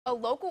A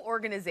local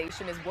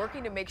organization is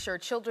working to make sure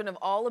children of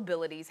all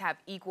abilities have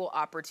equal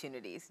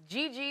opportunities.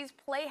 Gigi's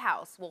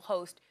Playhouse will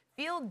host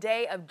Field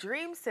Day of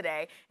Dreams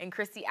today, and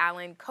Christy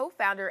Allen,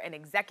 co-founder and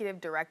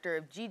executive director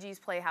of Gigi's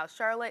Playhouse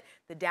Charlotte,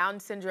 the Down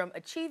Syndrome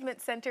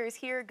Achievement Center, is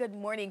here. Good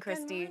morning,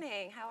 Christy. Good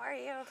morning. How are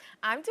you?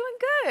 I'm doing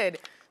good.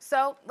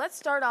 So let's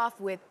start off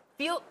with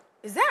Field.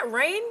 Is that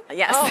rain?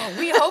 Yes. Oh,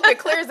 we hope it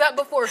clears up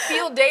before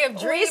Field Day of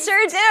Dreams. We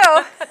sure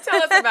do.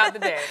 Tell us about the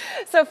day.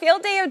 So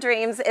Field Day of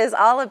Dreams is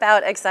all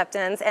about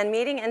acceptance and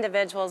meeting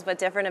individuals with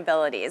different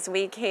abilities.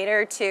 We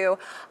cater to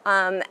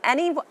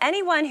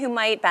anyone who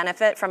might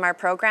benefit from our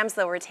programs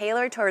that were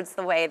tailored towards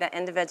the way that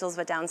individuals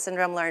with Down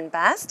syndrome learn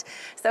best.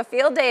 So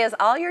Field Day is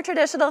all your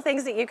traditional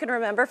things that you can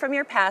remember from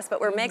your past, but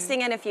we're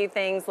mixing in a few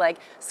things like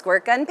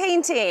squirt gun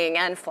painting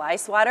and fly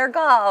swatter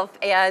golf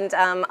and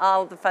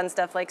all the fun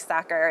stuff like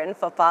soccer and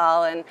football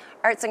and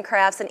arts and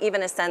crafts and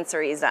even a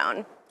sensory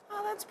zone.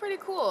 Oh, that's pretty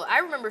cool. I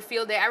remember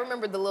Field Day. I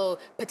remember the little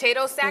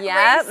potato sack race.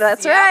 Yeah,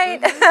 that's right.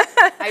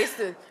 I used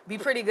to be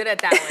pretty good at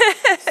that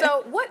one.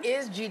 So what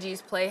is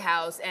Gigi's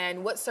Playhouse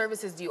and what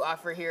services do you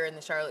offer here in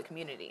the Charlotte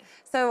community?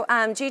 So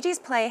Gigi's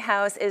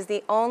Playhouse is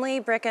the only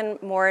brick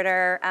and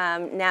mortar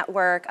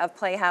network of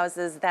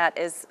playhouses that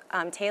is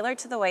tailored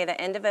to the way that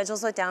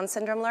individuals with Down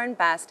syndrome learn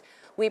best.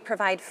 We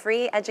provide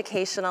free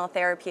educational,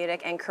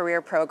 therapeutic, and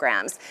career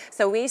programs.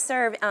 So we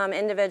serve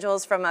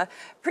individuals from a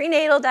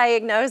prenatal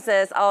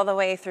diagnosis all the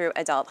way through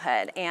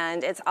adulthood.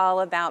 And it's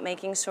all about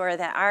making sure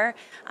that our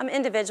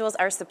individuals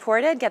are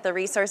supported, get the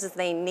resources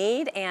they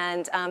need,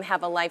 and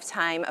have a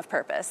lifetime of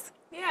purpose.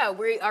 Yeah,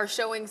 we are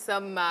showing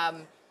some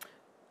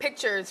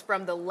pictures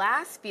from the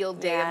last Field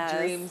Day of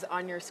Dreams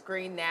on your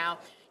screen now.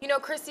 You know,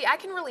 Christy, I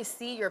can really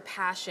see your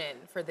passion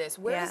for this.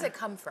 Where does it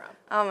come from?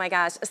 Oh my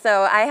gosh.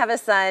 So I have a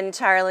son,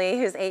 Charlie,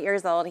 who's 8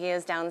 years old. He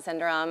has Down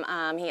syndrome.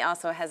 He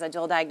also has a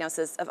dual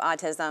diagnosis of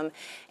autism.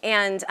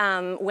 And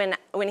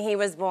when he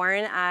was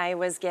born, I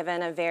was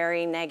given a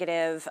very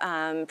negative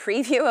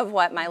preview of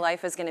what my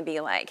life was going to be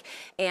like.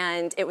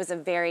 And it was a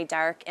very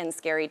dark and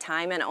scary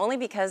time. And only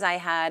because I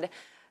had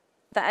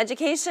the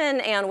education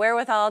and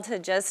wherewithal to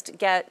just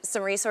get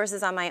some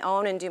resources on my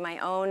own and do my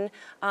own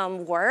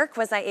work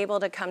was I able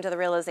to come to the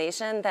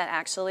realization that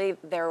actually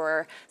there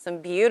were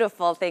some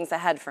beautiful things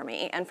ahead for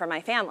me and for my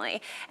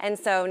family. And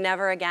so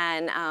never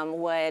again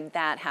would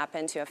that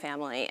happen to a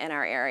family in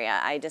our area.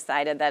 I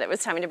decided that it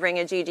was time to bring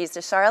a Gigi's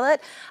to Charlotte.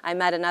 I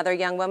met another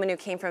young woman who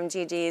came from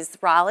Gigi's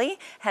Raleigh,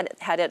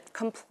 had a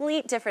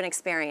complete different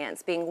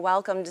experience, being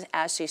welcomed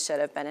as she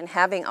should have been and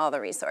having all the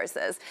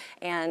resources.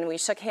 And we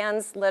shook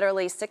hands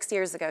literally 6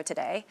 years ago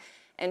today,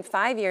 and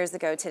 5 years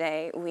ago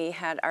today we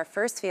had our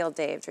first Field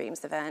Day of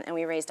Dreams event and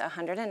we raised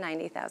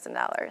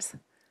 $190,000.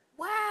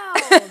 Wow,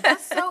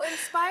 that's so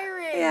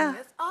inspiring. Yeah.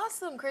 That's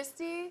awesome,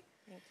 Christy.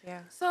 Thank you.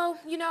 So,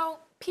 you know,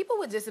 people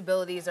with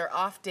disabilities are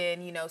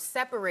often,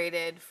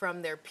 separated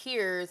from their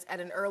peers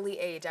at an early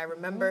age. I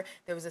remember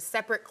there was a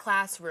separate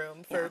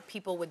classroom for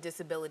people with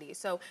disabilities.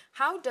 So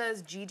how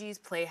does Gigi's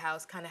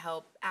Playhouse kind of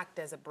help act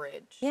as a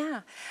bridge?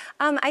 Yeah,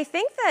 I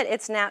think that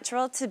it's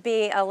natural to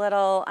be a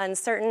little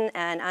uncertain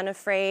and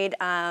unafraid,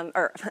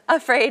 or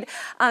afraid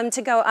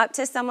to go up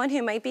to someone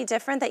who might be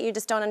different that you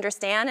just don't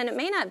understand. And it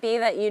may not be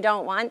that you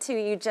don't want to,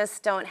 you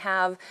just don't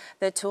have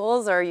the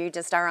tools or you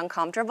just are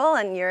uncomfortable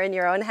and you're in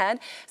your own head.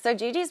 So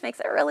Gigi's makes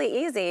it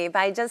really easy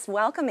by just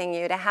welcoming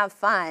you to have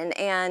fun.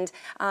 And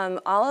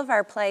all of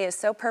our play is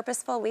so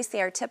purposeful. We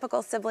see our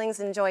typical siblings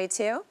enjoy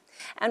too.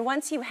 And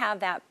once you have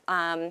that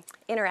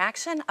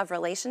interaction of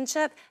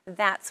relationship,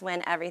 that's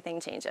when everything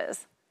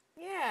changes.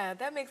 Yeah,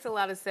 that makes a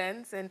lot of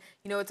sense. And,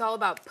 it's all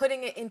about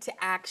putting it into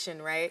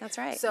action, right? That's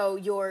right. So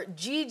your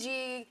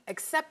Gigi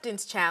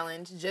Acceptance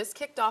Challenge just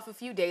kicked off a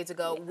few days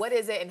ago. Yes. What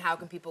is it and how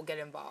can people get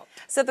involved?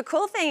 So the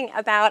cool thing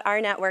about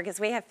our network is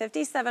we have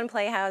 57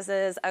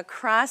 playhouses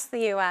across the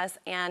U.S.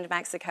 and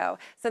Mexico.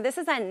 So this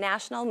is a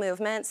national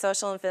movement,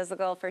 social and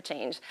physical, for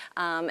change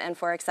and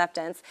for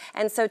acceptance.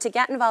 And so to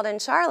get involved in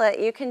Charlotte,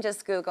 you can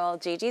just Google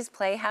Gigi's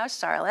Playhouse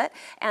Charlotte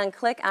and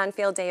click on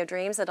Field Day of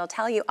Dreams. It'll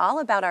tell you all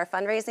about our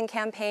fundraising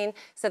campaign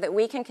so that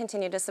we can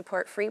continue to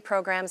support free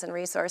programs and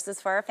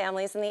resources for our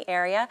families in the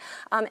area.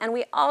 And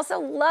we also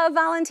love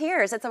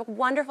volunteers. It's a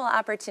wonderful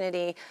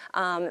opportunity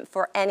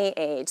for any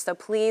age. So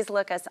please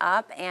look us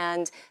up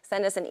and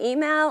send us an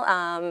email,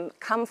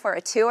 come for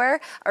a tour,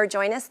 or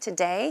join us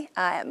today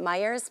at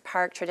Myers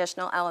Park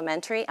Traditional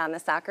Elementary on the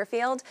soccer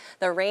field.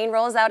 The rain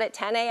rolls out at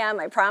 10 a.m.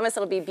 I promise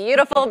it'll be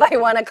beautiful by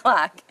 1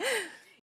 o'clock.